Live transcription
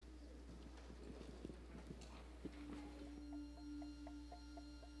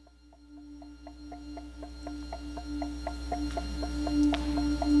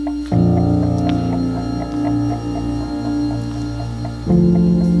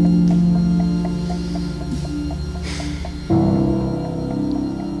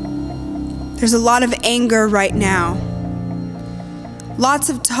There's a lot of anger right now. Lots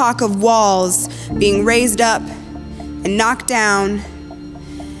of talk of walls being raised up and knocked down,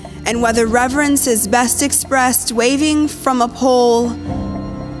 and whether reverence is best expressed waving from a pole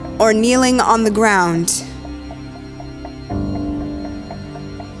or kneeling on the ground.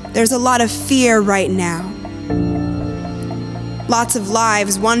 There's a lot of fear right now. Lots of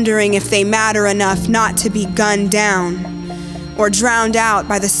lives wondering if they matter enough not to be gunned down or drowned out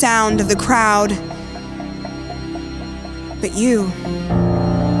by the sound of the crowd. But you're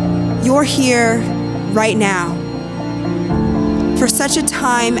here right now for such a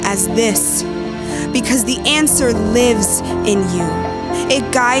time as this, because the answer lives in you.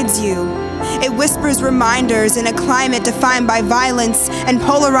 It guides you. It whispers reminders in a climate defined by violence and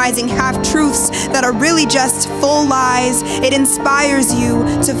polarizing half-truths that are really just full lies. It inspires you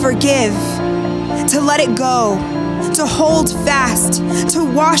to forgive, to let it go, to hold fast, to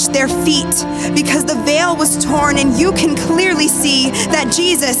wash their feet, because the veil was torn and you can clearly see that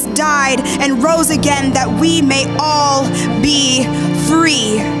Jesus died and rose again that we may all be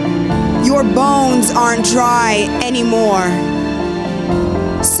free. Your bones aren't dry anymore.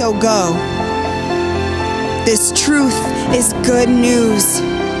 So go. This truth is good news.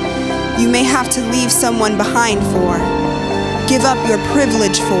 You may have to leave someone behind for, give up your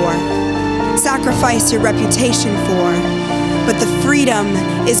privilege for, sacrifice your reputation for, but the freedom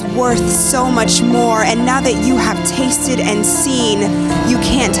is worth so much more. And now that you have tasted and seen, you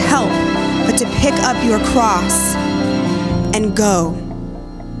can't help but to pick up your cross and go.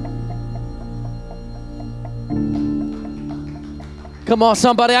 Come on,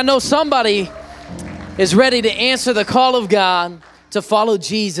 somebody. I know somebody is ready to answer the call of God to follow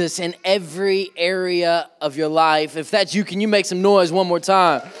Jesus in every area of your life. If that's you, can you make some noise one more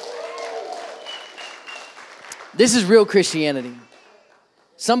time? This is real Christianity.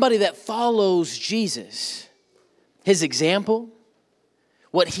 Somebody that follows Jesus, his example,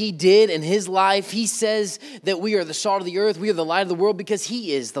 what he did in his life. He says that we are the salt of the earth. We are the light of the world because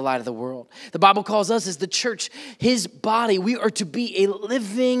he is the light of the world. The Bible calls us as the church, his body. We are to be a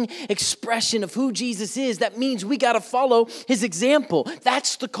living expression of who Jesus is. That means we got to follow his example.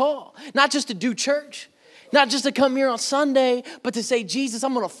 That's the call. Not just to do church, not just to come here on Sunday, but to say, Jesus,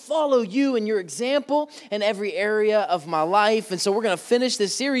 I'm going to follow you and your example in every area of my life. And so we're going to finish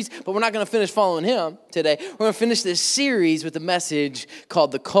this series, but we're not going to finish following him today. We're going to finish this series with a message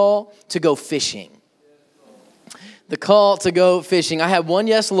called The Call to Go Fishing. The call to go fishing. I have one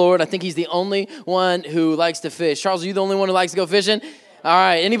yes, Lord. I think he's the only one who likes to fish. Charles, are you the only one who likes to go fishing? All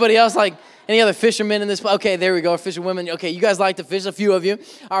right. Anybody else like... Any other fishermen in this? Okay, there we go, fisherwomen. Okay, you guys like to fish, a few of you.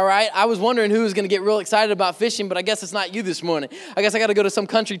 All right, I was wondering who was going to get real excited about fishing, but I guess it's not you this morning. I guess I got to go to some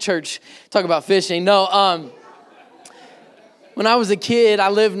country church, talk about fishing. No, when I was a kid, I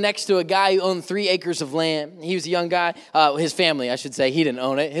lived next to a guy who owned 3 acres of land. He was a young guy. His family, I should say. He didn't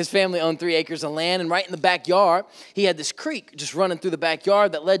own it. His family owned 3 acres of land, and right in the backyard, he had this creek just running through the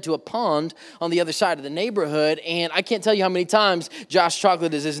backyard that led to a pond on the other side of the neighborhood. And I can't tell you how many times, Josh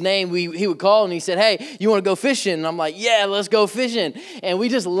Chocolate is his name, he would call and he said, hey, you want to go fishing? And I'm like, yeah, let's go fishing. And we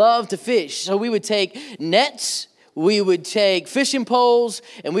just love to fish. So we would take nets, we would take fishing poles,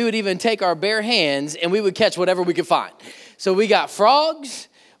 and we would even take our bare hands, and we would catch whatever we could find. So we got frogs,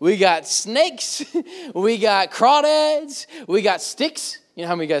 we got snakes, we got crawdads, we got sticks. You know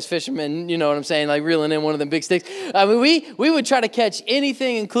how many guys fishermen, you know what I'm saying, like reeling in one of them big sticks. I mean, we would try to catch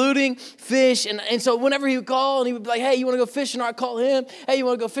anything, including fish. And so whenever he would call and he would be like, hey, you want to go fishing? Or I'd call him, hey, you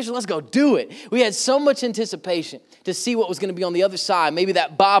want to go fishing? Let's go do it. We had so much anticipation to see what was going to be on the other side. Maybe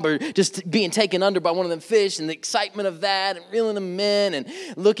that bobber just being taken under by one of them fish and the excitement of that and reeling them in and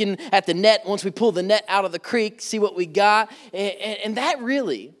looking at the net once we pull the net out of the creek, see what we got. And that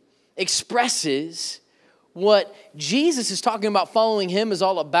really expresses what Jesus is talking about following him is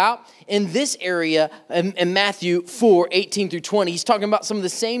all about in this area in Matthew 4, 18 through 20. He's talking about some of the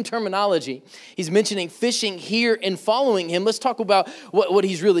same terminology. He's mentioning fishing here and following him. Let's talk about what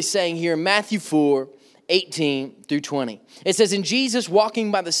he's really saying here in Matthew 4, 18 through 20. It says, and Jesus,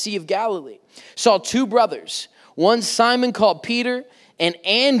 walking by the Sea of Galilee, saw 2 brothers, one Simon called Peter and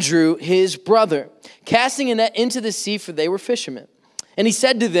Andrew his brother, casting a net into the sea, for they were fishermen. And he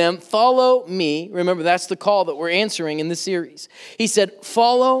said to them, follow me. Remember, that's the call that we're answering in this series. He said,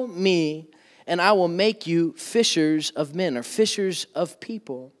 follow me, and I will make you fishers of men, or fishers of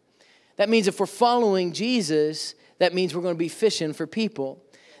people. That means if we're following Jesus, that means we're going to be fishing for people.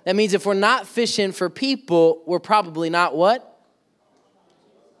 That means if we're not fishing for people, we're probably not what?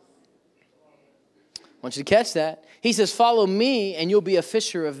 I want you to catch that. He says, follow me and you'll be a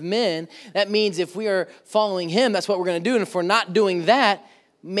fisher of men. That means if we are following him, that's what we're going to do. And if we're not doing that,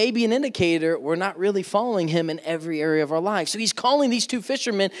 may be an indicator we're not really following him in every area of our life. So he's calling these two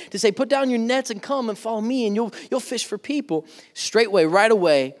fishermen to say, put down your nets and come and follow me, and you'll fish for people. Straightway, right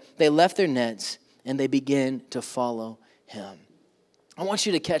away, they left their nets and they began to follow him. I want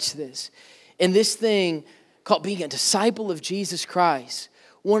you to catch this. In this thing called being a disciple of Jesus Christ,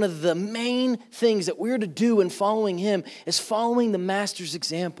 one of the main things that we're to do in following him is following the master's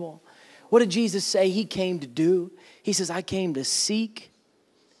example. What did Jesus say he came to do? He says, I came to seek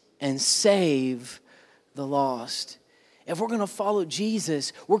and save the lost. If we're going to follow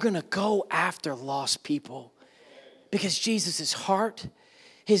Jesus, we're going to go after lost people. Because Jesus' heart,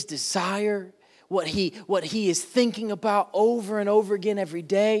 his desire, what he is thinking about over and over again every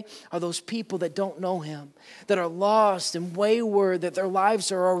day are those people that don't know him, that are lost and wayward, that their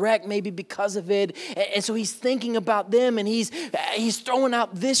lives are a wreck maybe because of it. And so he's thinking about them, and he's throwing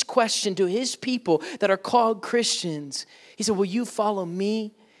out this question to his people that are called Christians. He said, will you follow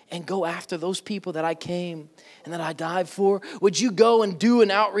me and go after those people that I came and that I died for? Would you go and do an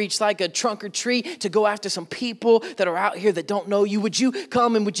outreach like a trunk or treat to go after some people that are out here that don't know you? Would you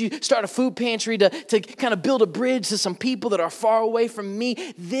come and would you start a food pantry to kind of build a bridge to some people that are far away from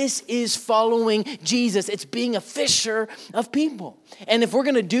me? This is following Jesus. It's being a fisher of people. And if we're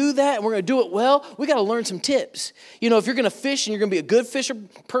going to do that and we're going to do it well, we got to learn some tips. You know, if you're going to fish and you're going to be a good fisher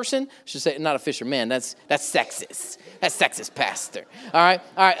person, I should say not a fisherman, that's sexist. That's sexist, pastor. All right,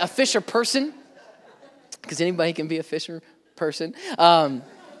 a fisher person, because anybody can be a fisher person.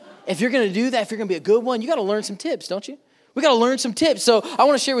 If you're going to do that, if you're going to be a good one, you got to learn some tips, don't you? We got to learn some tips. So I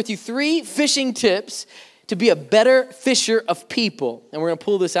want to share with you 3 fishing tips to be a better fisher of people. And we're going to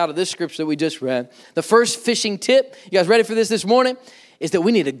pull this out of this scripture that we just read. The first fishing tip, you guys ready for this morning, is that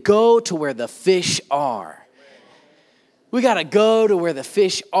we need to go to where the fish are. We got to go to where the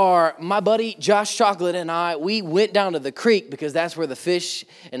fish are. My buddy Josh Chocolate and I, we went down to the creek because that's where the fish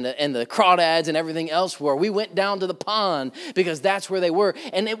and the crawdads and everything else were. We went down to the pond because that's where they were.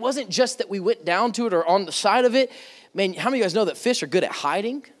 And it wasn't just that we went down to it or on the side of it. Man, how many of you guys know that fish are good at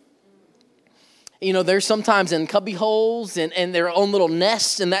hiding? You know, they're sometimes in cubby holes and their own little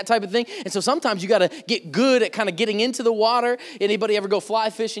nests and that type of thing. And so sometimes you got to get good at kind of getting into the water. Anybody ever go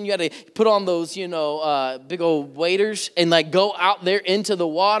fly fishing? You got to put on those, big old waders and like go out there into the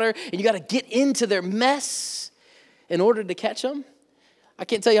water. And you got to get into their mess in order to catch them. I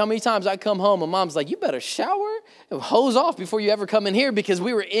can't tell you how many times I come home and mom's like, you better shower and hose off before you ever come in here because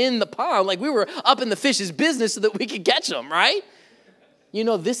we were in the pond. Like we were up in the fish's business so that we could catch them, right? You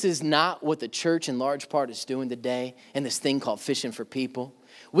know, this is not what the church in large part is doing today in this thing called fishing for people.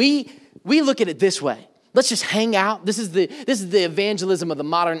 We look at it this way. Let's just hang out. This is the evangelism of the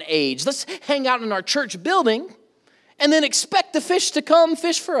modern age. Let's hang out in our church building and then expect the fish to come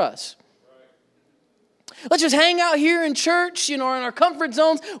fish for us. Let's just hang out here in church, or in our comfort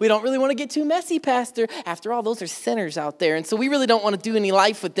zones. We don't really want to get too messy, Pastor. After all, those are sinners out there. And so we really don't want to do any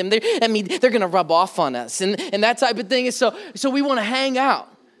life with them. They're going to rub off on us and that type of thing. And so we want to hang out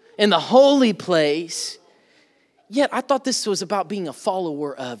in the holy place. Yet I thought this was about being a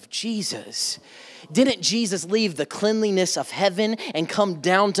follower of Jesus. Didn't Jesus leave the cleanliness of heaven and come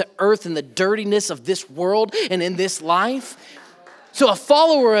down to earth in the dirtiness of this world and in this life? So a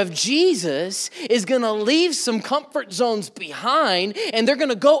follower of Jesus is going to leave some comfort zones behind, and they're going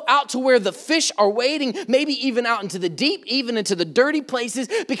to go out to where the fish are waiting, maybe even out into the deep, even into the dirty places,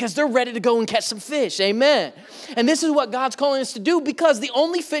 because they're ready to go and catch some fish. Amen. And this is what God's calling us to do, because the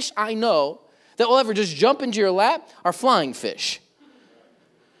only fish I know that will ever just jump into your lap are flying fish.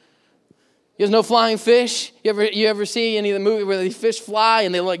 You guys know flying fish? You ever see any of the movies where these fish fly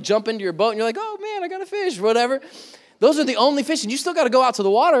and they like jump into your boat and you're like, oh man, I got a fish, whatever. Those are the only fish, and you still got to go out to the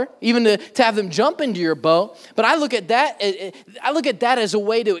water, even to have them jump into your boat. But I look at that as a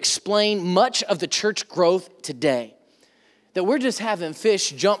way to explain much of the church growth today. That we're just having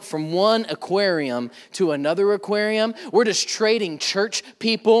fish jump from one aquarium to another aquarium. We're just trading church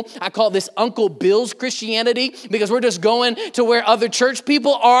people. I call this Uncle Bill's Christianity, because we're just going to where other church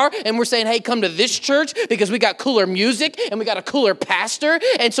people are, and we're saying, hey, come to this church because we got cooler music and we got a cooler pastor.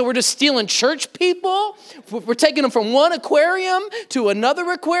 And so we're just stealing church people. We're taking them from one aquarium to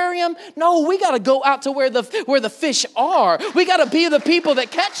another aquarium. No, we got to go out to where the fish are. We got to be the people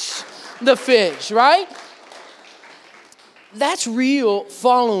that catch the fish, right? That's real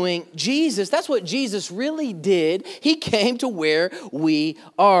following Jesus. That's what Jesus really did. He came to where we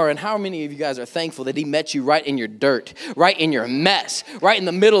are. And how many of you guys are thankful that he met you right in your dirt, right in your mess, right in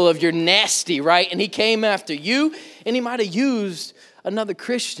the middle of your nasty, right? And he came after you, and he might have used another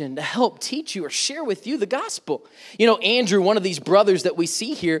Christian to help teach you or share with you the gospel. You know, Andrew, one of these brothers that we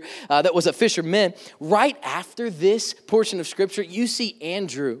see here that was a fisherman, right after this portion of scripture, you see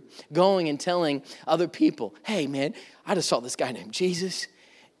Andrew going and telling other people, hey man, I just saw this guy named Jesus,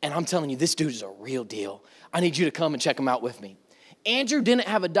 and I'm telling you, this dude is a real deal. I need you to come and check him out with me. Andrew didn't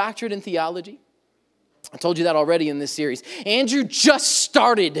have a doctorate in theology. I told you that already in this series. Andrew just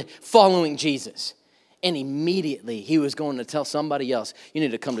started following Jesus. And immediately he was going to tell somebody else, you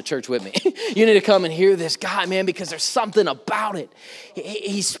need to come to church with me. You need to come and hear this guy, man, because there's something about it.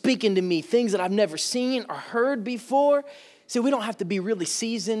 He's speaking to me things that I've never seen or heard before. See, we don't have to be really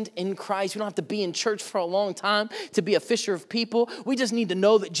seasoned in Christ. We don't have to be in church for a long time to be a fisher of people. We just need to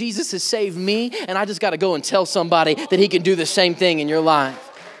know that Jesus has saved me, and I just got to go and tell somebody that he can do the same thing in your life.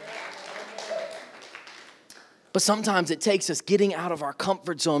 But sometimes it takes us getting out of our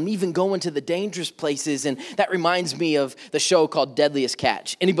comfort zone, even going to the dangerous places. And that reminds me of the show called Deadliest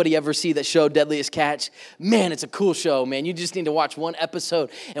Catch. Anybody ever see that show, Deadliest Catch? Man, it's a cool show, man. You just need to watch one episode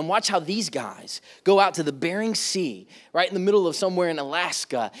and watch how these guys go out to the Bering Sea, right in the middle of somewhere in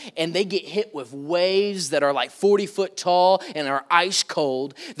Alaska, and they get hit with waves that are like 40 foot tall and are ice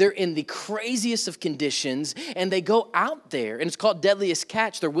cold. They're in the craziest of conditions, and they go out there, and it's called Deadliest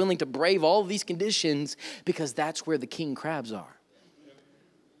Catch. They're willing to brave all of these conditions because that's where the king crabs are.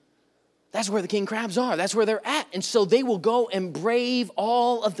 That's where the king crabs are. That's where they're at. And so they will go and brave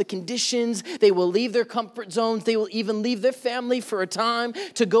all of the conditions. They will leave their comfort zones. They will even leave their family for a time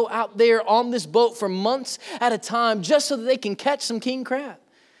to go out there on this boat for months at a time just so that they can catch some king crab.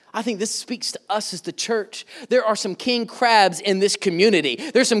 I think this speaks to us as the church. There are some king crabs in this community.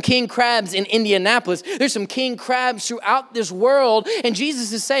 There's some king crabs in Indianapolis. There's some king crabs throughout this world. And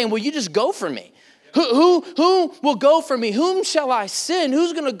Jesus is saying, will you just go for me? Who will go for me? Whom shall I send?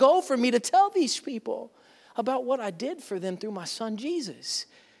 Who's going to go for me to tell these people about what I did for them through my son Jesus?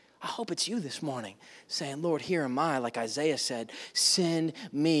 I hope it's you this morning saying, Lord, here am I, like Isaiah said, send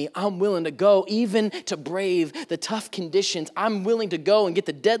me. I'm willing to go even to brave the tough conditions. I'm willing to go and get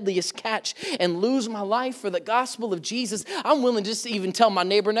the deadliest catch and lose my life for the gospel of Jesus. I'm willing just to even tell my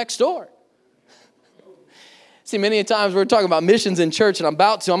neighbor next door. See, many times we're talking about missions in church, and I'm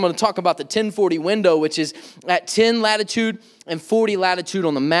going to talk about the 1040 window, which is at 10 latitude and 40 latitude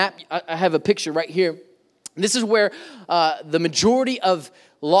on the map. I have a picture right here. This is where the majority of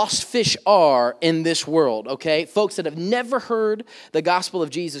lost fish are in this world, okay? Folks that have never heard the gospel of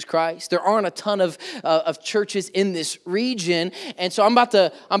Jesus Christ. There aren't a ton of churches in this region. And so I'm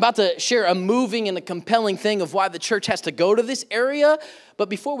about to share a moving and a compelling thing of why the church has to go to this area. But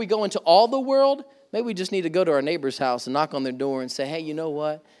before we go into all the world, maybe we just need to go to our neighbor's house and knock on their door and say, hey, you know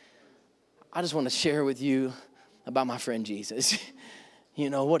what? I just want to share with you about my friend Jesus. You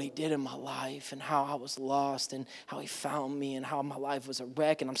know, what he did in my life and how I was lost and how he found me and how my life was a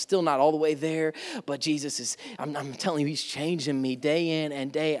wreck. And I'm still not all the way there, but Jesus I'm telling you, he's changing me day in and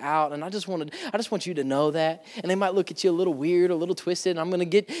day out. And I just want you to know that. And they might look at you a little weird, a little twisted. And I'm going to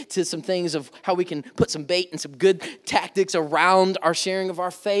get to some things of how we can put some bait and some good tactics around our sharing of our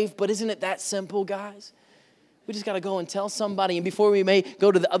faith. But isn't it that simple, guys? We just got to go and tell somebody. And before we may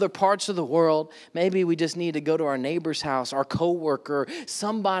go to the other parts of the world, maybe we just need to go to our neighbor's house, our coworker,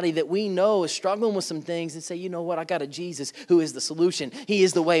 somebody that we know is struggling with some things and say, you know what, I got a Jesus who is the solution. He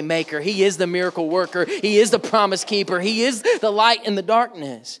is the way maker. He is the miracle worker. He is the promise keeper. He is the light in the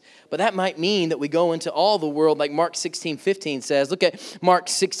darkness. But that might mean that we go into all the world like Mark 16:15 says. Look at Mark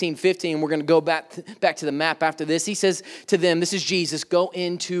 16:15. We're going to go back to the map after this. He says to them, this is Jesus, go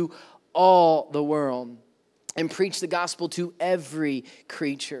into all the world and preach the gospel to every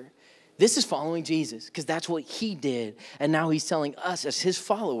creature. This is following Jesus because that's what he did. And now he's telling us as his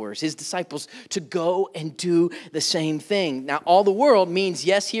followers, his disciples, to go and do the same thing. Now, all the world means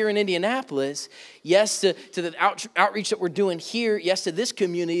yes here in Indianapolis, yes to the outreach that we're doing here, yes to this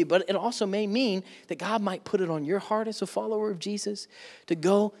community, but it also may mean that God might put it on your heart as a follower of Jesus to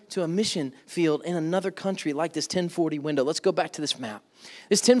go to a mission field in another country like this 1040 window. Let's go back to this map.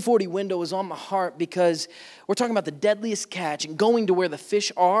 This 1040 window is on my heart because we're talking about the deadliest catch and going to where the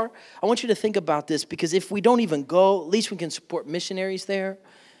fish are. I want you to think about this because if we don't even go, at least we can support missionaries there.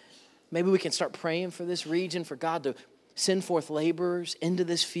 Maybe we can start praying for this region, for God to send forth laborers into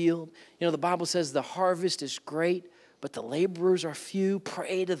this field. You know, the Bible says the harvest is great, but the laborers are few.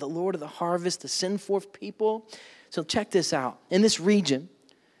 Pray to the Lord of the harvest to send forth people. So check this out. In this region,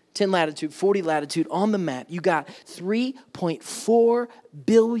 10 latitude, 40 latitude, on the map, you got 3.4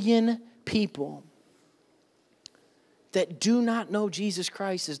 billion people that do not know Jesus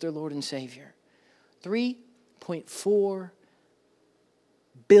Christ as their Lord and Savior. 3.4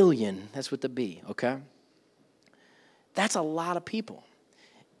 billion, that's with the B, okay? That's a lot of people.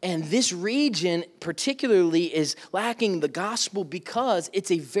 And this region particularly is lacking the gospel because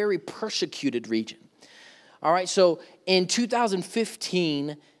it's a very persecuted region. All right, so in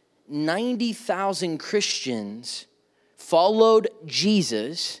 2015, 90,000 Christians followed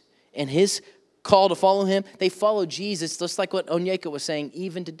Jesus and his call to follow him. They followed Jesus, just like what Onyeka was saying,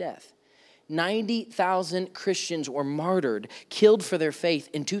 even to death. 90,000 Christians were martyred, killed for their faith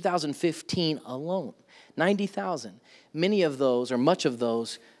in 2015 alone. 90,000. Many of those, or much of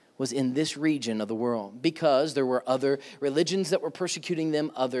those, was in this region of the world because there were other religions that were persecuting them,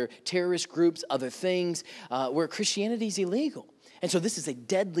 other terrorist groups, other things where Christianity is illegal. And so this is a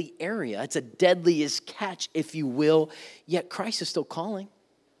deadly area. It's a deadliest catch, if you will, yet Christ is still calling.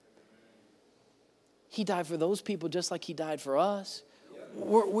 He died for those people just like he died for us.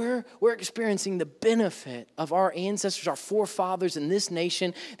 We're experiencing the benefit of our ancestors, our forefathers in this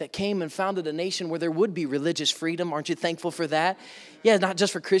nation that came and founded a nation where there would be religious freedom. Aren't you thankful for that? Yeah, not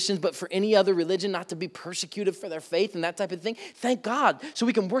just for Christians, but for any other religion, not to be persecuted for their faith and that type of thing. Thank God. So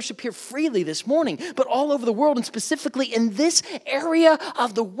we can worship here freely this morning. But all over the world, and specifically in this area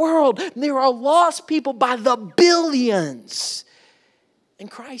of the world, there are lost people by the billions.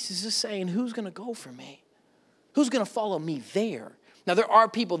 And Christ is just saying, who's going to go for me? Who's going to follow me there? Now, there are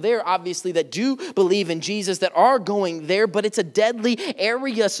people there, obviously, that do believe in Jesus, that are going there, but it's a deadly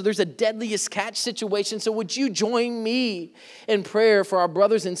area, so there's a deadliest catch situation. So would you join me in prayer for our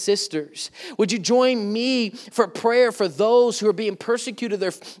brothers and sisters? Would you join me for prayer for those who are being persecuted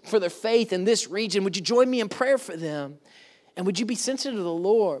for their faith in this region? Would you join me in prayer for them? And would you be sensitive to the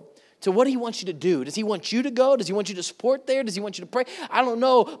Lord? So what do he want you to do? Does he want you to go? Does he want you to support there? Does he want you to pray? I don't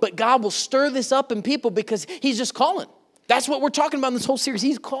know, but God will stir this up in people because he's just calling. That's what we're talking about in this whole series.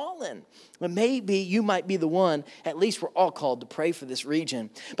 He's calling. But maybe you might be the one, at least we're all called to pray for this region.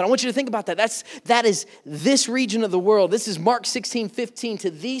 But I want you to think about that. That is this region of the world. This is Mark 16:15. To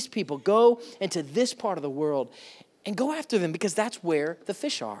these people, go into this part of the world and go after them because that's where the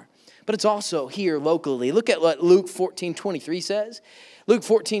fish are. But it's also here locally. Look at what Luke 14:23 says. Luke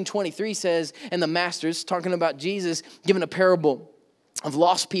 14:23 says, and the master's talking about Jesus giving a parable of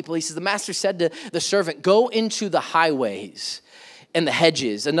lost people. He says, the master said to the servant, go into the highways and the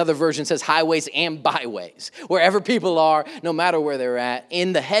hedges. Another version says highways and byways. Wherever people are, no matter where they're at,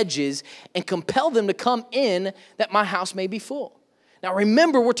 in the hedges, and compel them to come in that my house may be full. Now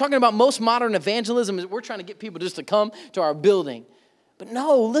remember, we're talking about most modern evangelism. We're trying to get people just to come to our building. But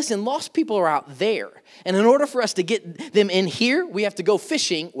no, listen, lost people are out there. And in order for us to get them in here, we have to go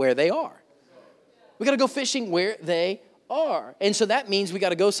fishing where they are. We got to go fishing where they are. And so that means we got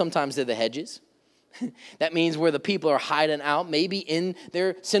to go sometimes to the hedges. That means where the people are hiding out, maybe in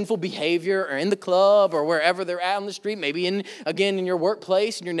their sinful behavior or in the club or wherever they're at on the street, maybe in your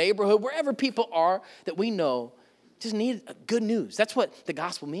workplace, in your neighborhood, wherever people are that we know just need good news. That's what the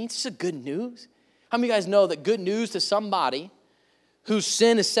gospel means. It's just good news. How many of you guys know that good news to somebody whose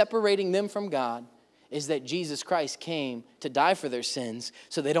sin is separating them from God is that Jesus Christ came to die for their sins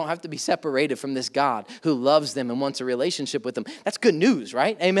so they don't have to be separated from this God who loves them and wants a relationship with them. That's good news,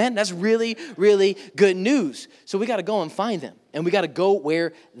 right? Amen? That's really, really good news. So we got to go and find them, and we got to go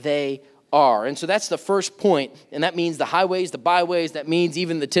where they are. And so that's the first point, and that means the highways, the byways, that means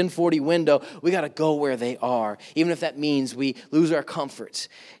even the 1040 window. We got to go where they are, even if that means we lose our comforts,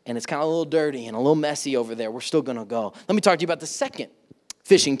 and it's kind of a little dirty and a little messy over there. We're still going to go. Let me talk to you about the second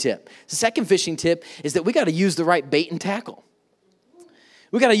fishing tip. The second fishing tip is that we got to use the right bait and tackle.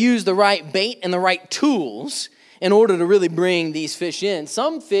 We got to use the right bait and the right tools in order to really bring these fish in.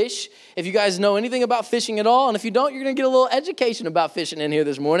 Some fish, if you guys know anything about fishing at all, and if you don't, you're going to get a little education about fishing in here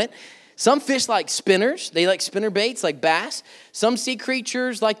this morning. Some fish like spinners. They like spinner baits like bass. Some sea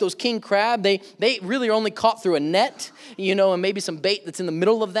creatures like those king crab. They really are only caught through a net, and maybe some bait that's in the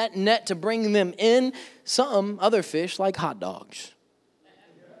middle of that net to bring them in. Some other fish like hot dogs.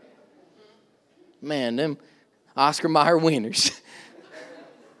 Man, them Oscar Mayer wieners.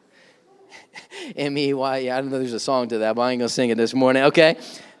 M-E-Y, I don't know there's a song to that, but I ain't going to sing it this morning, okay?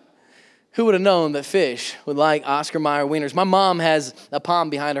 Who would have known that fish would like Oscar Mayer wieners? My mom has a pond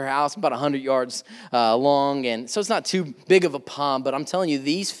behind her house, about 100 yards long, and so it's not too big of a pond, but I'm telling you,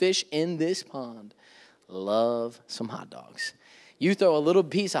 these fish in this pond love some hot dogs. You throw a little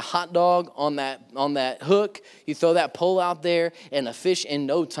piece of hot dog on that hook, you throw that pole out there, and a fish in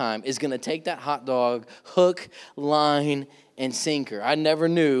no time is going to take that hot dog, hook, line, and sinker. I never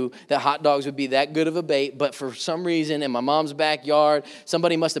knew that hot dogs would be that good of a bait, but for some reason in my mom's backyard,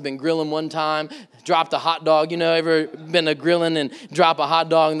 somebody must have been grilling one time, dropped a hot dog. Ever been a grilling and drop a hot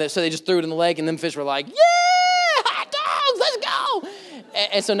dog, and so they just threw it in the lake, and them fish were like, yeah, hot dogs, let's go.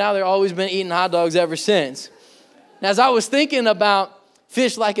 And so now they've always been eating hot dogs ever since. Now, as I was thinking about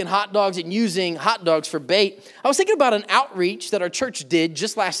fish liking hot dogs and using hot dogs for bait, I was thinking about an outreach that our church did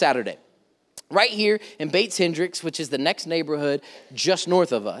just last Saturday, right here in Bates Hendricks, which is the next neighborhood just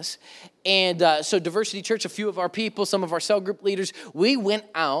north of us. And so Diversity Church, a few of our people, some of our cell group leaders, we went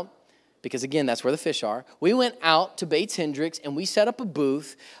out, because again, that's where the fish are. We went out to Bates Hendricks and we set up a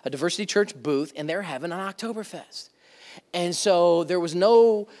booth, a Diversity Church booth, and they're having an Oktoberfest. And so there was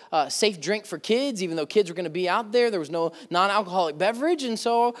no safe drink for kids, even though kids were going to be out there. There was no non-alcoholic beverage. And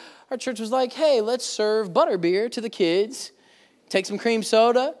so our church was like, hey, let's serve butterbeer to the kids. Take some cream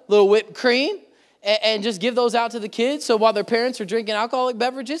soda, a little whipped cream, and just give those out to the kids. So while their parents are drinking alcoholic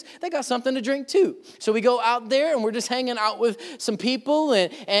beverages, they got something to drink too. So we go out there and we're just hanging out with some people.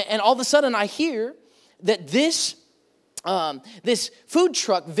 And all of a sudden I hear that this food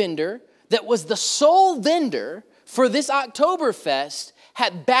truck vendor that was the sole vendor for this Oktoberfest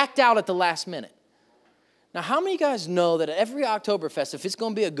had backed out at the last minute. Now, how many of you guys know that at every Oktoberfest, if it's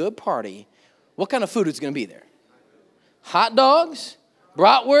going to be a good party, what kind of food is going to be there? Hot dogs,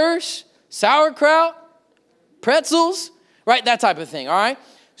 bratwurst, sauerkraut, pretzels, right? That type of thing, all right?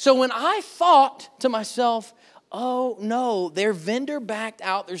 So when I thought to myself, oh no, their vendor backed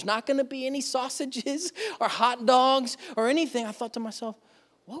out, there's not going to be any sausages or hot dogs or anything, I thought to myself,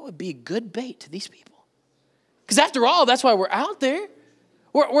 what would be a good bait to these people? Because after all, that's why we're out there.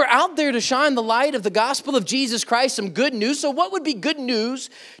 We're out there to shine the light of the gospel of Jesus Christ, some good news. So what would be good news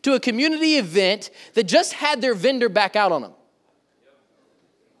to a community event that just had their vendor back out on them?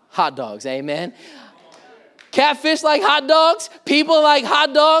 Hot dogs, amen. Catfish like hot dogs. People like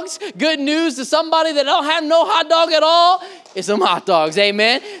hot dogs. Good news to somebody that don't have no hot dog at all is some hot dogs,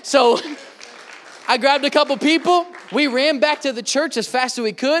 amen. So I grabbed a couple people. We ran back to the church as fast as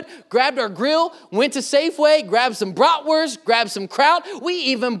we could, grabbed our grill, went to Safeway, grabbed some bratwurst, grabbed some kraut. We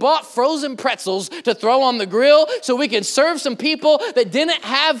even bought frozen pretzels to throw on the grill so we could serve some people that didn't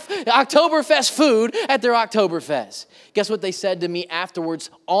have Oktoberfest food at their Oktoberfest. Guess what they said to me afterwards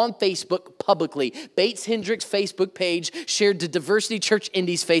on Facebook publicly? Bates Hendricks Facebook page shared to Diversity Church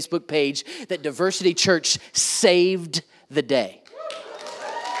Indy's Facebook page that Diversity Church saved the day.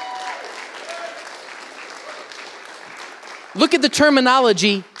 Look at the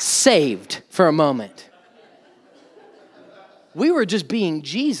terminology, saved, for a moment. We were just being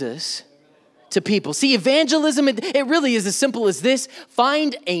Jesus to people. See, evangelism, it really is as simple as this.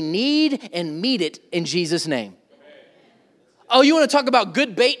 Find a need and meet it in Jesus' name. Oh, you want to talk about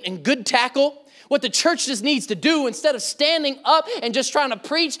good bait and good tackle? What the church just needs to do instead of standing up and just trying to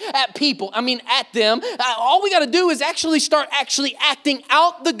preach at people, at them, all we got to do is start acting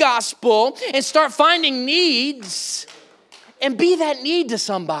out the gospel and start finding needs and be that need to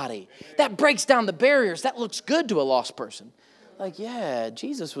somebody. That breaks down the barriers. That looks good to a lost person. Like, yeah,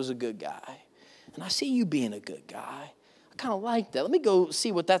 Jesus was a good guy. And I see you being a good guy. I kind of like that. Let me go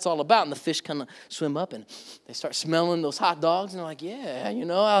see what that's all about. And the fish kind of swim up and they start smelling those hot dogs. And they're like, yeah,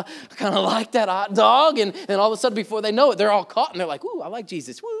 I kind of like that hot dog. And all of a sudden, before they know it, they're all caught. And they're like, ooh, I like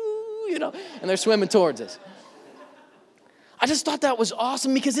Jesus. Woo, and they're swimming towards us. I just thought that was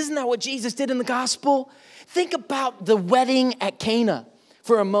awesome because isn't that what Jesus did in the gospel? Think about the wedding at Cana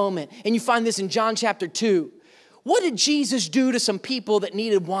for a moment. And you find this in John chapter 2. What did Jesus do to some people that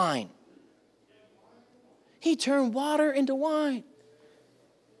needed wine? He turned water into wine.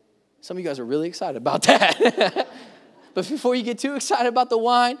 Some of you guys are really excited about that. But before you get too excited about the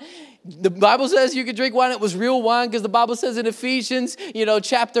wine, the Bible says you could drink wine. It was real wine because the Bible says in Ephesians,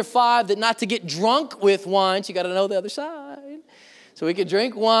 chapter 5, that not to get drunk with wine. So you got to know the other side. So we can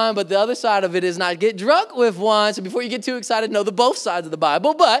drink wine, but the other side of it is not get drunk with wine. So before you get too excited, know the both sides of the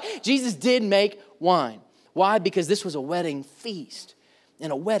Bible. But Jesus did make wine. Why? Because this was a wedding feast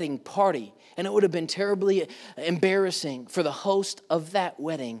and a wedding party. And it would have been terribly embarrassing for the host of that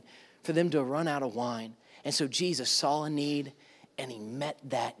wedding for them to run out of wine. And so Jesus saw a need and he met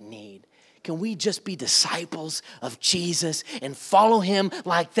that need. Can we just be disciples of Jesus and follow him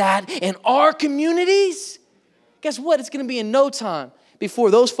like that in our communities? Guess what? It's going to be in no time before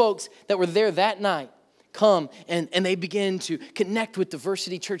those folks that were there that night come and they begin to connect with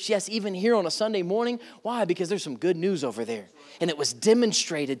Diversity Church. Yes, even here on a Sunday morning. Why? Because there's some good news over there. And it was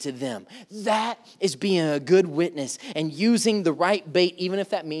demonstrated to them. That is being a good witness and using the right bait, even if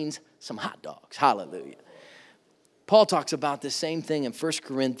that means some hot dogs. Hallelujah. Paul talks about this same thing in 1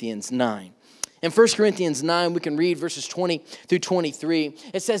 Corinthians 9. In 1 Corinthians 9, we can read verses 20 through 23.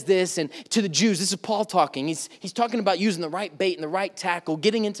 It says this, and to the Jews, this is Paul talking. He's talking about using the right bait and the right tackle,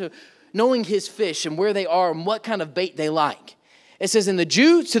 getting into knowing his fish and where they are and what kind of bait they like. It says, to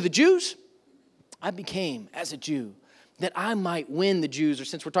the Jews, I became as a Jew, that I might win the Jews, or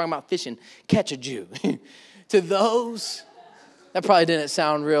since we're talking about fishing, catch a Jew. To those, that probably didn't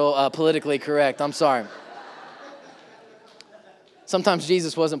sound real politically correct. I'm sorry. Sometimes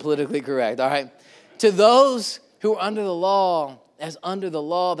Jesus wasn't politically correct, all right? To those who are under the law, as under the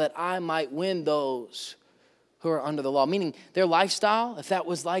law, that I might win those who are under the law. Meaning their lifestyle, if that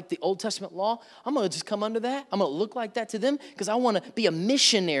was like the Old Testament law, I'm going to just come under that. I'm going to look like that to them because I want to be a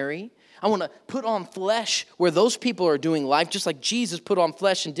missionary. I want to put on flesh where those people are doing life, just like Jesus put on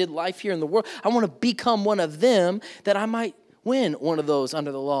flesh and did life here in the world. I want to become one of them that I might win one of those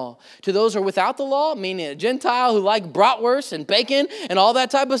under the law. To those who are without the law, meaning a Gentile who like bratwurst and bacon and all that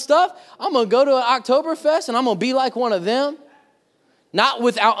type of stuff, I'm going to go to an Oktoberfest and I'm going to be like one of them. Not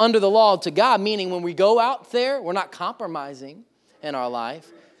without under the law to God, meaning when we go out there, we're not compromising in our life.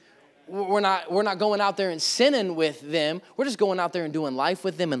 We're not going out there and sinning with them. We're just going out there and doing life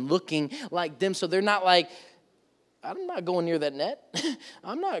with them and looking like them. So they're not like, I'm not going near that net.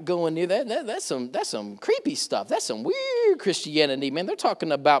 I'm not going near that. That's some creepy stuff. That's some weird Christianity, man. They're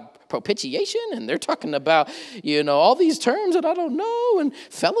talking about propitiation and they're talking about, all these terms that I don't know, and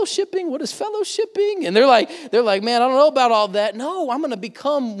fellowshipping. What is fellowshipping? And they're like, man, I don't know about all that. No, I'm going to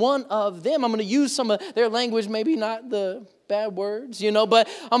become one of them. I'm going to use some of their language, maybe not the bad words, but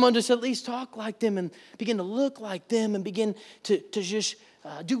I'm going to just at least talk like them and begin to look like them and begin to just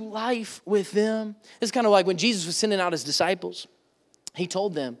do life with them. It's kind of like when Jesus was sending out his disciples. He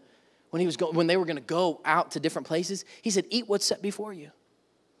told them when they were going to go out to different places, he said, eat what's set before you.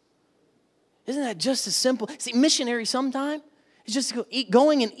 Isn't that just as simple? See, missionary sometime is just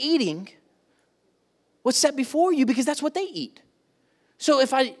going and eating what's set before you because that's what they eat. So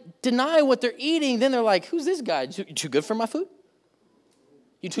if I deny what they're eating, then they're like, who's this guy? You too good for my food?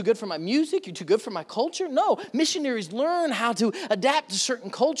 You too good for my music? You too good for my culture? No, missionaries learn how to adapt to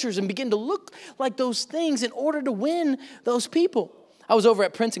certain cultures and begin to look like those things in order to win those people. I was over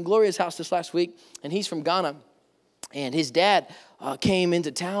at Prince and Gloria's house this last week, and he's from Ghana. And his dad came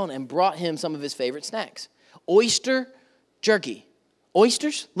into town and brought him some of his favorite snacks. Oyster jerky.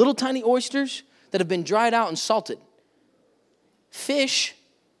 Oysters, little tiny oysters that have been dried out and salted. Fish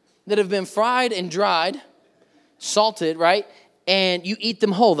that have been fried and dried, salted, right? And you eat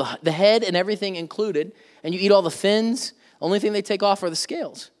them whole, the head and everything included, and you eat all the fins. Only thing they take off are the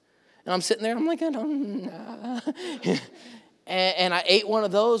scales. And I'm sitting there, I'm like, and I ate one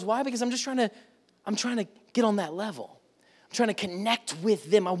of those. Why? Because I'm trying to get on that level. I'm trying to connect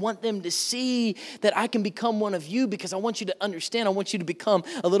with them. I want them to see that I can become one of you because I want you to understand. I want you to become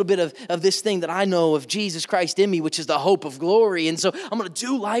a little bit of this thing that I know of Jesus Christ in me, which is the hope of glory. And so I'm going to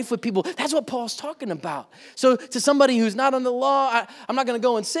do life with people. That's what Paul's talking about. So to somebody who's not on the law, I'm not going to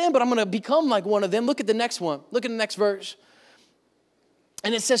go and sin, but I'm going to become like one of them. Look at the next one. Look at the next verse.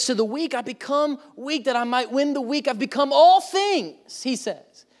 And it says, to the weak, I become weak that I might win the weak. I've become all things, he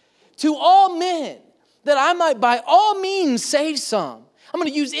says, to all men, that I might by all means save some. I'm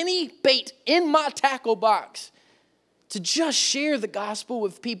going to use any bait in my tackle box to just share the gospel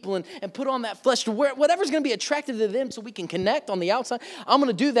with people and put on that flesh to where whatever's going to be attractive to them so we can connect on the outside. I'm going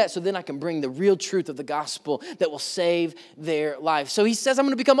to do that so then I can bring the real truth of the gospel that will save their life. So he says, I'm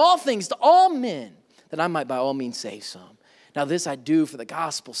going to become all things to all men that I might by all means save some. Now this I do for the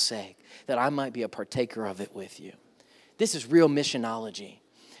gospel's sake, that I might be a partaker of it with you. This is real missionology.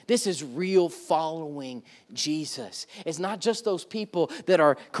 This is real following Jesus. It's not just those people that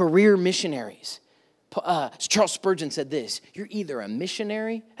are career missionaries. Charles Spurgeon said this, you're either a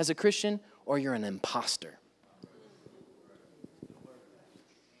missionary as a Christian or you're an imposter.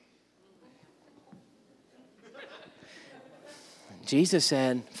 Jesus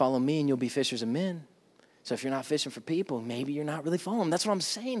said, follow me and you'll be fishers of men. So if you're not fishing for people, maybe you're not really following. That's what I'm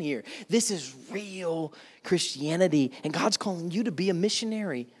saying here. This is real Christianity. And God's calling you to be a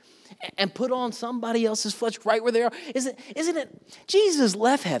missionary and put on somebody else's flesh right where they are. Isn't it? Jesus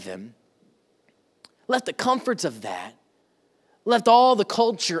left heaven, left the comforts of that, left all the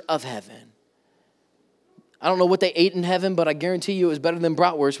culture of heaven. I don't know what they ate in heaven, but I guarantee you it was better than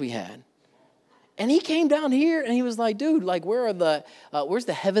bratwurst we had. And he came down here and he was like, dude, like where's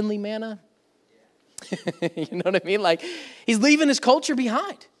the heavenly manna? You know what I mean? Like he's leaving his culture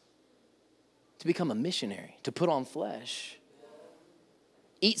behind to become a missionary, to put on flesh.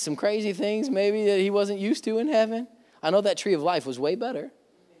 Eat some crazy things maybe that he wasn't used to in heaven. I know that tree of life was way better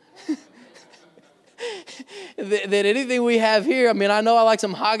than anything we have here. I mean, I know I like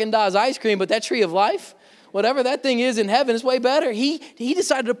some Haagen-Dazs ice cream, but that tree of life, whatever that thing is in heaven, is way better. He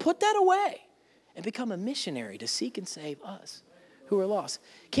decided to put that away and become a missionary to seek and save us who are lost.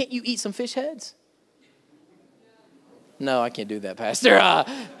 Can't you eat some fish heads? No, I can't do that, Pastor.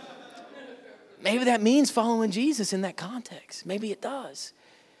 Maybe that means following Jesus in that context. Maybe it does.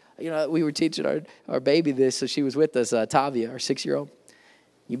 we were teaching our baby this, so she was with us, Tavia, our 6-year-old.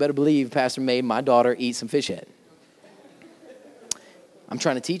 You better believe Pastor made my daughter eat some fish head. I'm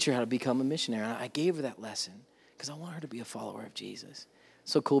trying to teach her how to become a missionary. And I gave her that lesson because I want her to be a follower of Jesus.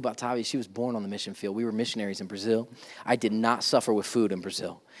 So cool about Tavia, she was born on the mission field. We were missionaries in Brazil. I did not suffer with food in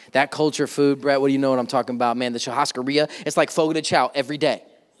Brazil. That culture food, Brett, what do you know what I'm talking about? Man, the churrascaria, it's like fogo de chao every day.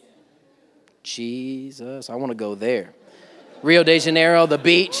 Jesus, I want to go there. Rio de Janeiro, the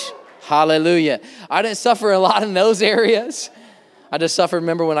beach, hallelujah. I didn't suffer a lot in those areas. I just suffered,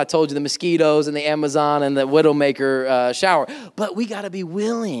 remember when I told you the mosquitoes and the Amazon and the Widowmaker shower. But we got to be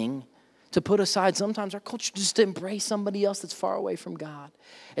willing to put aside sometimes our culture just to embrace somebody else that's far away from God.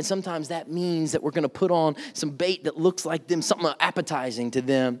 And sometimes that means that we're going to put on some bait that looks like them, something appetizing to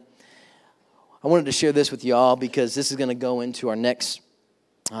them. I wanted to share this with y'all because this is going to go into our next,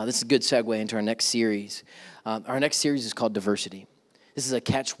 this is a good segue into our next series. Our next series is called Diversity. This is a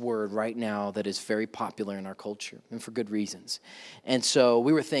catchword right now that is very popular in our culture, and for good reasons. And so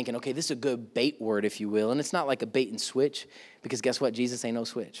we were thinking, okay, this is a good bait word, if you will. And it's not like a bait and switch, because guess what? Jesus ain't no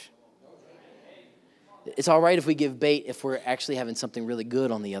switch. It's all right if we give bait if we're actually having something really good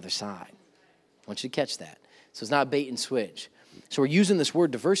on the other side. I want you to catch that. So it's not bait and switch. So we're using this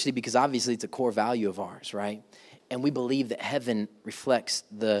word diversity because obviously it's a core value of ours, right? And we believe that heaven reflects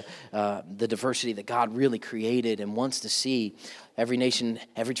the diversity that God really created and wants to see. Every nation,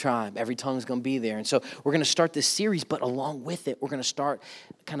 every tribe, every tongue is going to be there. And so we're going to start this series, but along with it, we're going to start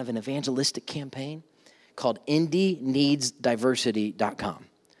kind of an evangelistic campaign called IndyNeedsDiversity.com.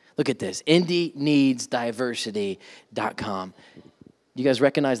 Look at this, IndyNeedsDiversity.com. You guys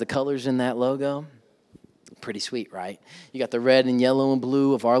recognize the colors in that logo? Pretty sweet, right? You got the red and yellow and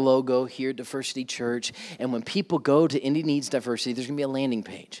blue of our logo here at Diversity Church. And when people go to Indy Needs Diversity, there's going to be a landing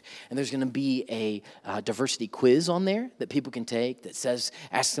page. And there's going to be a diversity quiz on there that people can take that says,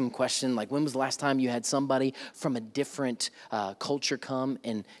 ask them a question like, when was the last time you had somebody from a different culture come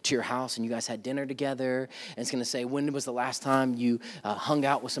to your house and you guys had dinner together? And it's going to say, when was the last time you hung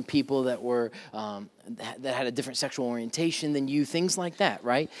out with some people that were that had a different sexual orientation than you? Things like that,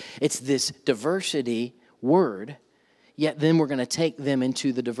 right? It's this diversity word, yet then we're going to take them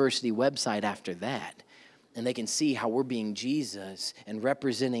into the diversity website after that, and they can see how we're being Jesus and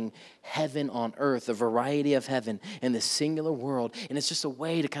representing heaven on earth, a variety of heaven in this singular world. And it's just a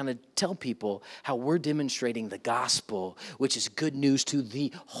way to kind of tell people how we're demonstrating the gospel, which is good news to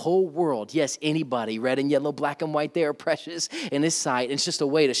the whole world. Yes, anybody, red and yellow, black and white, they are precious in His sight. And it's just a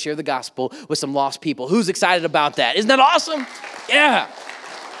way to share the gospel with some lost people. Who's excited about that? Isn't that awesome? Yeah.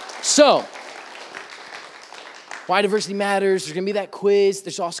 So, why diversity matters. There's going to be that quiz.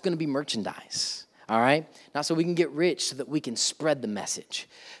 There's also going to be merchandise, all right? Now, so we can get rich so that we can spread the message.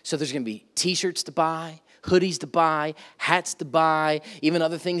 So there's going to be T-shirts to buy, hoodies to buy, hats to buy, even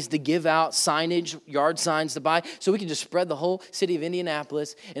other things to give out, signage, yard signs to buy. So we can just spread the whole city of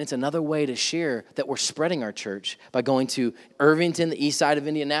Indianapolis. And it's another way to share that we're spreading our church by going to Irvington, the east side of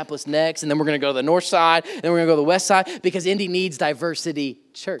Indianapolis next. And then we're going to go to the north side. And then we're going to go to the west side because Indy needs diversity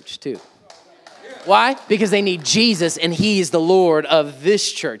church too. Why? Because they need Jesus, and He is the Lord of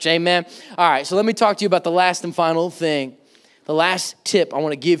this church. Amen? All right, so let me talk to you about the last and final thing. The last tip I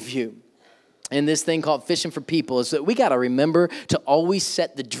want to give you in this thing called fishing for people is that we got to remember to always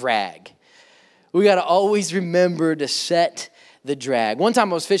set the drag. We got to always remember to set the drag. One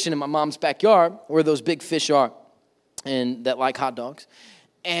time I was fishing in my mom's backyard where those big fish are and that like hot dogs.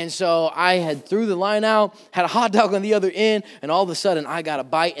 And so I had threw the line out, had a hot dog on the other end, and all of a sudden I got a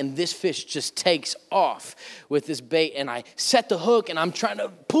bite, and this fish just takes off with this bait. And I set the hook, and I'm trying to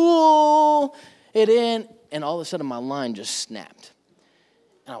pull it in, and all of a sudden my line just snapped.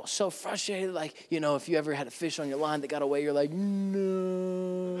 And I was so frustrated, like, if you ever had a fish on your line that got away, you're like,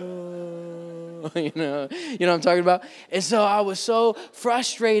 no, you know what I'm talking about? And so I was so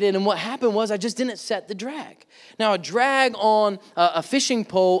frustrated, and what happened was I just didn't set the drag. Now, a drag on a fishing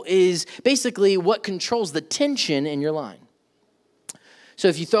pole is basically what controls the tension in your line. So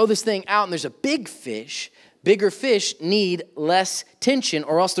if you throw this thing out and there's a big fish, bigger fish need less tension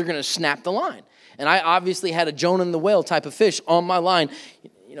or else they're going to snap the line. And I obviously had a Jonah and the whale type of fish on my line.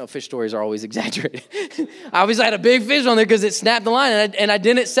 Fish stories are always exaggerated. I obviously had a big fish on there because it snapped the line, and I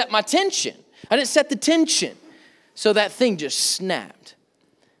didn't set my tension. I didn't set the tension. So that thing just snapped.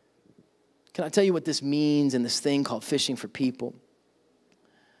 Can I tell you what this means in this thing called fishing for people?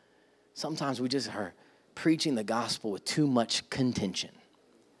 Sometimes we just are preaching the gospel with too much contention.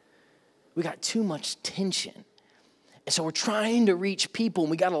 We got too much tension. And so we're trying to reach people,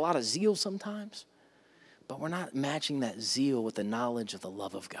 and we got a lot of zeal sometimes, but we're not matching that zeal with the knowledge of the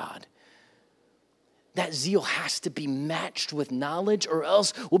love of God. that zeal has to be matched with knowledge, or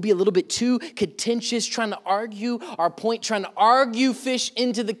else we'll be a little bit too contentious trying to argue our point, trying to argue fish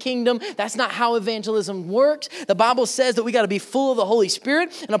into the kingdom. That's not how evangelism works. The Bible says that we got to be full of the Holy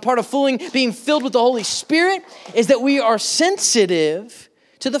Spirit, and a part of being filled with the Holy Spirit is that we are sensitive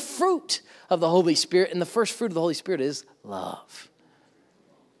to the fruit of the Holy Spirit, and the first fruit of the Holy Spirit is love.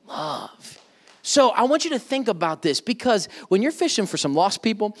 Love. So I want you to think about this, because when you're fishing for some lost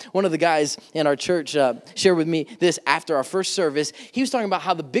people, one of the guys in our church shared with me this after our first service. He was talking about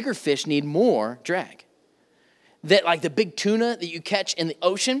how the bigger fish need more drag. That like the big tuna that you catch in the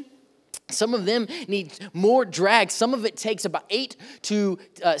ocean, some of them need more drag. Some of it takes about 6 to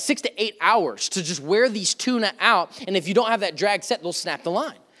 8 hours to just wear these tuna out. And if you don't have that drag set, they'll snap the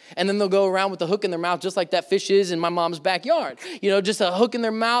line. And then they'll go around with the hook in their mouth, just like that fish is in my mom's backyard. You know, just a hook in their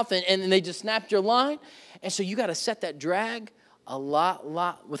mouth, and they just snapped your line. And so you got to set that drag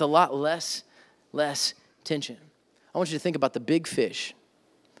with a lot less tension. I want you to think about the big fish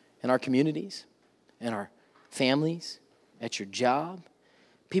in our communities, in our families, at your job,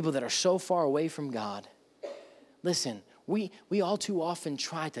 people that are so far away from God. Listen, we all too often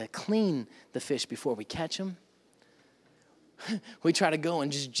try to clean the fish before we catch them. We try to go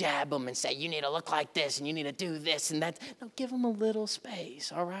and just jab them and say, you need to look like this and you need to do this and that. No, give them a little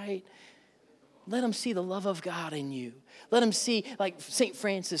space, all right? Let them see the love of God in you. Let them see, like St.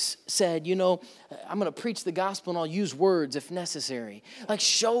 Francis said, you know, I'm going to preach the gospel and I'll use words if necessary. Like,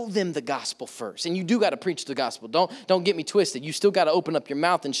 show them the gospel first. And you do got to preach the gospel. Don't get me twisted. You still got to open up your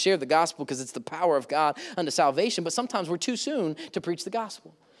mouth and share the gospel, because it's the power of God unto salvation. But sometimes we're too soon to preach the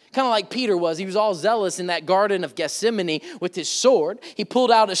gospel. Kind of like Peter was. He was all zealous in that Garden of Gethsemane with his sword. He pulled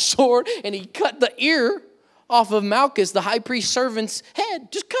out his sword and he cut the ear off of Malchus, the high priest's servant's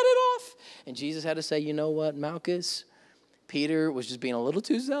head. Just cut it off. And Jesus had to say, you know what, Malchus? Peter was just being a little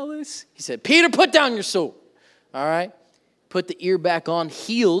too zealous. He said, Peter, put down your sword. All right? Put the ear back on,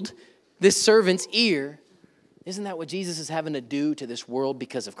 healed this servant's ear. Isn't that what Jesus is having to do to this world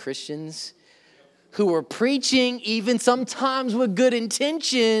because of Christians who are preaching even sometimes with good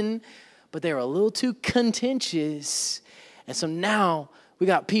intention, but they're a little too contentious? And so now we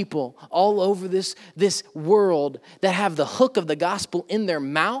got people all over this world that have the hook of the gospel in their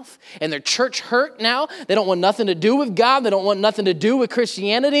mouth, and their church hurt now. They don't want nothing to do with God. They don't want nothing to do with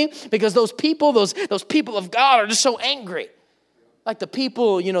Christianity, because those people of God are just so angry. Like the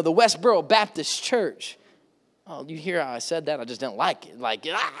people, you know, the Westboro Baptist Church. Oh, you hear how I said that? I just didn't like it. Like,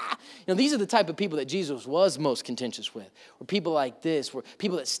 You know, these are the type of people that Jesus was most contentious with. Were people like this, were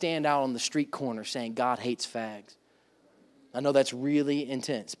people that stand out on the street corner saying God hates fags. I know that's really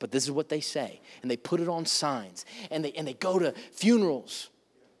intense, but this is what they say. And they put it on signs. And they go to funerals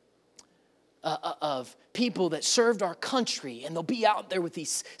of people that served our country. And they'll be out there with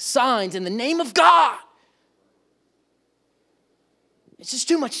these signs in the name of God. It's just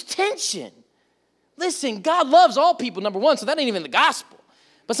too much tension. Listen, God loves all people, number one, so that ain't even the gospel.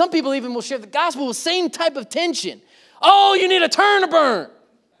 But some people even will share the gospel with the same type of tension. Oh, you need a turn to burn.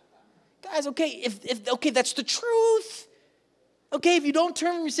 Guys, okay, if that's the truth. Okay, if you don't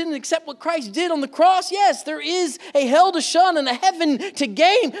turn from your sin and accept what Christ did on the cross, yes, there is a hell to shun and a heaven to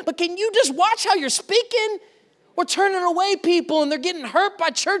gain. But can you just watch how you're speaking? We're turning away people, and they're getting hurt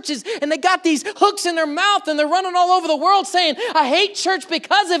by churches, and they got these hooks in their mouth, and they're running all over the world saying, I hate church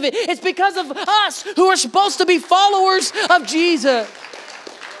because of it. It's because of us who are supposed to be followers of Jesus.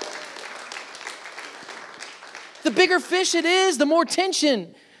 The bigger fish it is, the more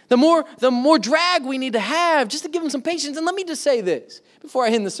tension, the more drag we need to have, just to give them some patience. And let me just say this before I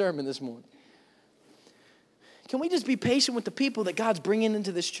end the sermon this morning. Can we just be patient with the people that God's bringing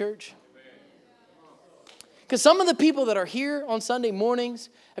into this church? Because some of the people that are here on Sunday mornings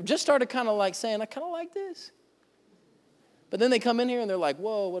have just started kind of like saying, I kind of like this. But then they come in here and they're like,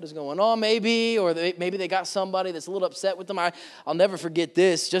 whoa, what is going on maybe? Or maybe they got somebody that's a little upset with them. I'll never forget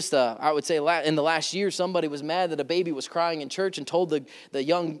this. I would say in the last year, somebody was mad that a baby was crying in church and told the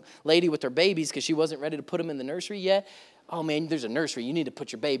young lady with her babies, because she wasn't ready to put them in the nursery yet, oh man, there's a nursery. You need to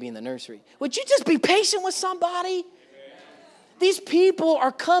put your baby in the nursery. Would you just be patient with somebody? These people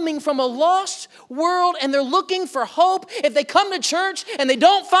are coming from a lost world, and they're looking for hope. If they come to church and they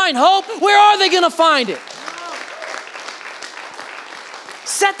don't find hope, where are they going to find it?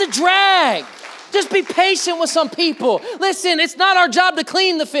 Set the drag. Just be patient with some people. Listen, it's not our job to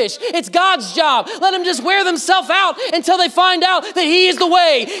clean the fish. It's God's job. Let them just wear themselves out until they find out that He is the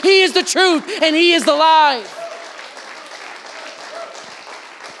way, He is the truth, and He is the life.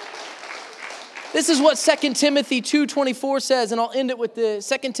 This is what 2 Timothy 2:24 says, and I'll end it with this.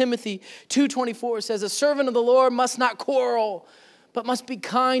 2 Timothy 2:24 says, a servant of the Lord must not quarrel, but must be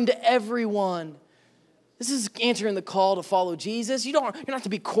kind to everyone, This is answering the call to follow Jesus. You're not to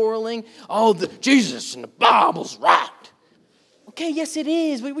be quarreling. Oh, Jesus and the Bible's right. Okay, yes it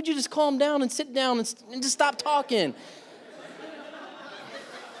is. Would you just calm down and sit down and just stop talking?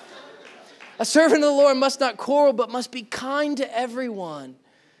 A servant of the Lord must not quarrel, but must be kind to everyone.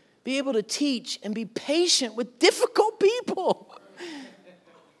 Be able to teach and be patient with difficult people.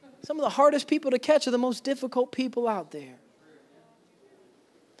 Some of the hardest people to catch are the most difficult people out there.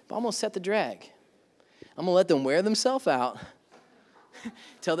 But I'm going to set the drag. I'm going to let them wear themselves out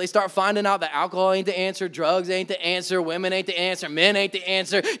till they start finding out that alcohol ain't the answer, drugs ain't the answer, women ain't the answer, men ain't the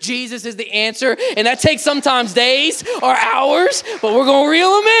answer. Jesus is the answer. And that takes sometimes days or hours, but we're going to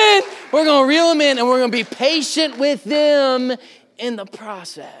reel them in. We're going to reel them in, and we're going to be patient with them in the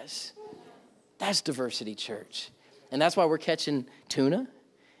process. That's Diversity Church. And that's why we're catching tuna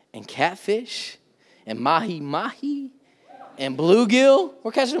and catfish and mahi-mahi and bluegill.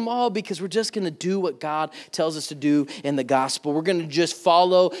 We're catching them all because we're just going to do what God tells us to do in the gospel. We're going to just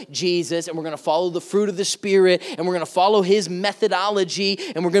follow Jesus, and we're going to follow the fruit of the Spirit, and we're going to follow his methodology,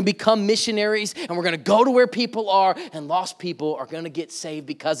 and we're going to become missionaries, and we're going to go to where people are, and lost people are going to get saved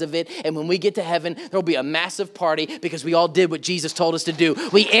because of it. And when we get to heaven, there'll be a massive party because we all did what Jesus told us to do.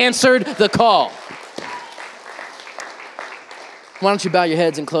 We answered the call. Why don't you bow your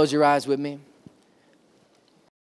heads and close your eyes with me?